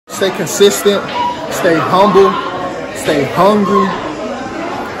stay consistent, stay humble, stay hungry,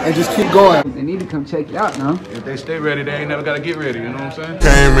 and just keep going. They need to come check it out now. If they stay ready, they ain't never gotta get ready, you know what I'm saying?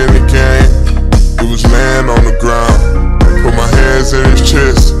 Came in the game, it was laying on the ground. Put my hands in his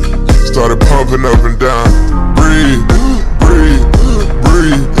chest, started pumping up and down. Breathe, breathe,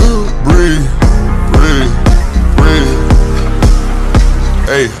 breathe, breathe, breathe, breathe.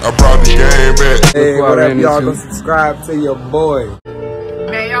 Hey, I brought the game back. Hey, what up, y'all? Go subscribe to your boy.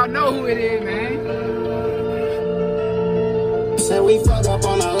 Man, y'all know who it is, man. Said we fucked up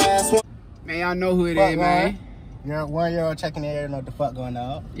on our last one. Man, y'all know who it is, man. You're 1 year old checking the air, know what the fuck going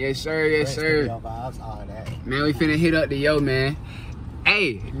on. Yes, sir, yes, sir. Vibes, all that. Man, we finna hit up the yo, man.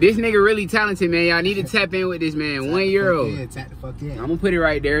 Hey, this nigga really talented, man. Y'all need to tap in with this man. 1 year old. Yeah, tap the fuck in. I'm gonna put it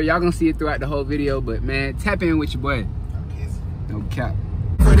right there. Y'all gonna see it throughout the whole video, but man, tap in with your boy. No cap.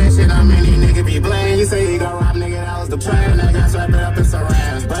 For this shit, I mean, these niggas be blamed. You say you gon' rob, nigga, that was the plan. I got swept up in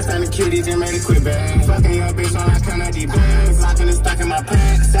surrounds. Bust on the kitty, just made it quick bang. Fucking your bitch on that kind of deep bands. Locking the stock in my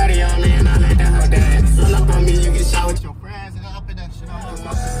pants. Saturday on me and I let that hoe dance. Run up on me, you get shot with your friends. And I'll put that shit on my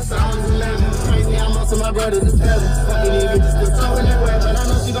so I was 11. Crazy how most of my brothers is heaven. Fucking these bitches still talking that way. But I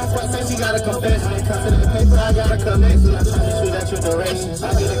know she gon' fuck, say she got a confession. Ain't cussing the paper, I got a collection. I try to shoot at your duration.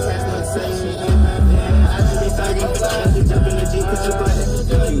 I get a cash no section. I just be thugging flies. You jump in the Jeep, put your butt in.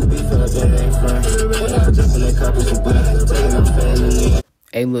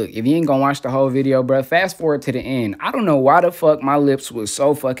 Hey, look, if you ain't gonna watch the whole video, bro, fast forward to the end. I don't know why the fuck my lips was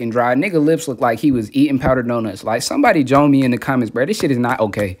so fucking dry. Nigga lips look like he was eating powdered donuts. Like, somebody join me in the comments, bro. This shit is not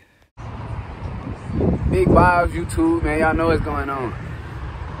okay. Big vibes, YouTube, man. Y'all know what's going on.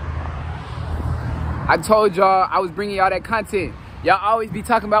 I told y'all I was bringing y'all that content. Y'all always be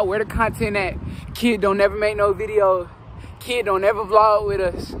talking about where the content at. Kid don't never make no video. Kid don't ever vlog with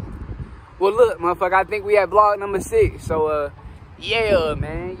us. Well, look, motherfucker, I think we at vlog number 6. So, yeah,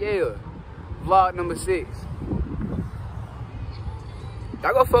 man, yeah. Vlog number 6.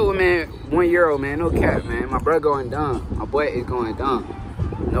 Y'all go fuck with, man, 1 year old, man. No cap, man. My brother going dumb. My boy is going dumb.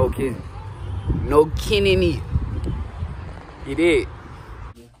 No kidding. No kidding it. He did.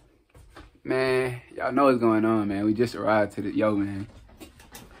 Man, y'all know what's going on, man. We just arrived to the, yo, man.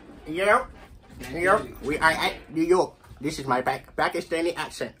 Yep. We are at New York. This is my Pakistani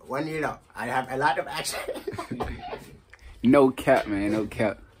accent. 1 year old. I have a lot of accent. No cap, man. No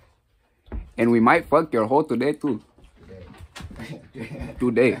cap. And we might fuck your hoe today, too.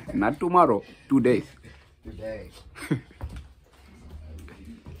 Today. Not tomorrow. Today. Today.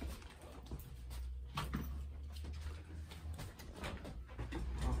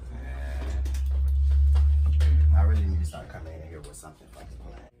 I really need to start coming in here with something fucking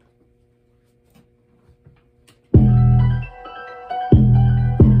planned.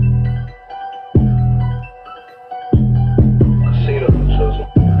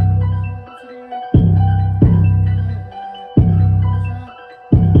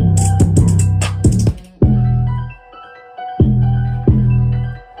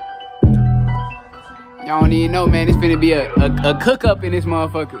 Y'all don't even know, man. It's finna be a cook up in this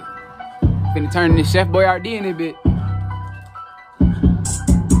motherfucker. Finna turn this Chef Boyardee in a bit.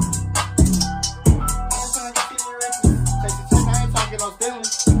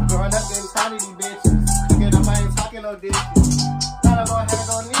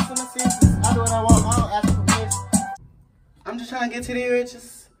 I'm just trying to get to the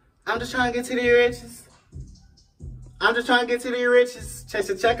riches. I'm just trying to get to the riches. I'm just trying to get to the riches. Chase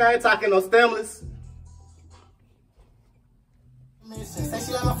a check, I ain't talking no stimulus. Say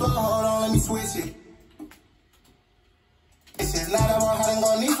she like my flow, hold on, let me switch it. It's not about how they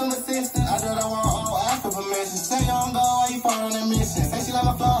gon' need some assistance. I do not want all ask for permission. Say you don't go, why you fall on that mission? Say she like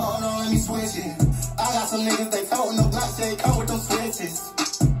my flow, hold on, let me switch it. I got some niggas, they totin' them blocks, they come with them switches.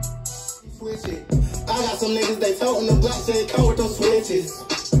 Switch it. I got some niggas, they totin' them blocks, they come with them switches.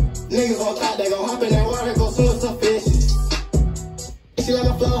 Niggas gon' thought they gon' hop in that water, go swim some fishes. She like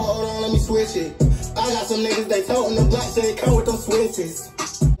my flow, hold on, let me switch it. I got some niggas, they totin' them blocks, they come with them switches.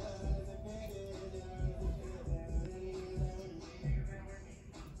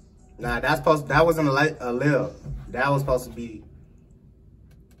 Nah, that wasn't a lil. That was supposed to be.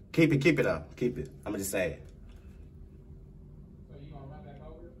 Keep it up, keep it. I'ma just say it. So you gonna run back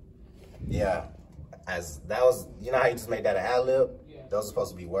over? Yeah, as that was, you know how you just made that an ad lib? Yeah. Those are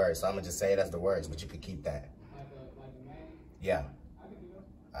supposed to be words, so I'm gonna just say it as the words, but you could keep that. Like a man? Yeah. I can do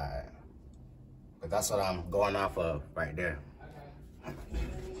that. All right. But that's what I'm going off of right there.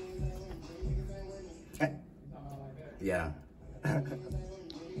 Okay. Yeah.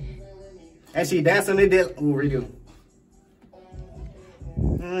 And she dancing the dick. Ooh, redo.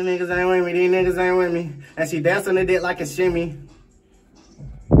 Niggas ain't with me, these niggas ain't with me. And she dancing the dick like a shimmy.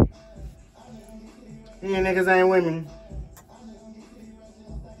 You niggas ain't with me.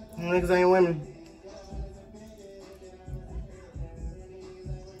 You niggas ain't with me.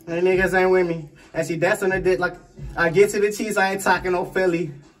 You niggas ain't with me. And see, that's on the dick. Like, I get to the cheese, I ain't talking no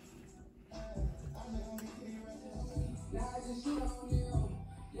Philly.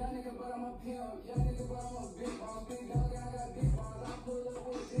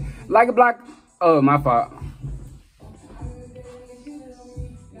 Like a block. Oh, my fault.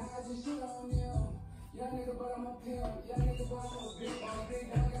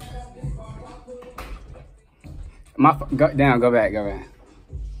 Go down, go back.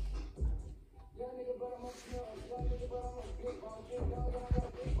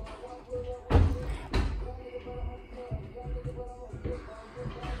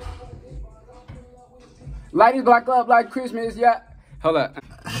 Light this block up like Christmas, yeah. Hold up.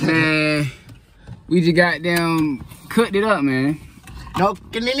 Man, we just goddamn cooked it up, man. No.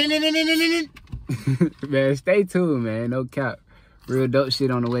 Man, stay tuned, man. No cap. Real dope shit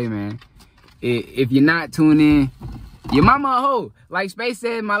on the way, man. If you're not tuned in, your mama a hoe. Like Space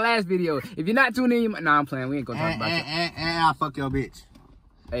said in my last video. If you're not tuned in, nah, I'm playing. We ain't gonna talk about you. And I'll fuck your bitch.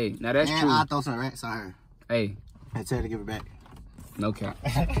 Hey, now that's true. And I'll throw some rats on her. Hey. And tell her to give it back. No cap.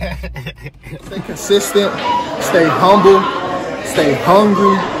 Stay consistent, stay humble, stay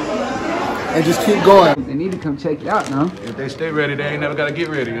hungry, and just keep going. They need to come check it out now. If they stay ready, they ain't never gotta get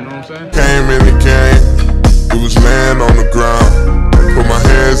ready, you know what I'm saying? Came in the game, it was laying on the ground. Put my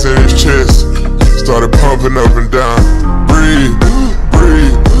hands in his chest, started pumping up and down. Breathe,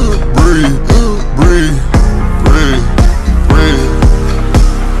 breathe, breathe, breathe, breathe, breathe.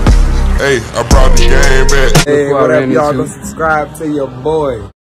 Hey, I brought the game back. Hey, what up, y'all? Go subscribe to your boy.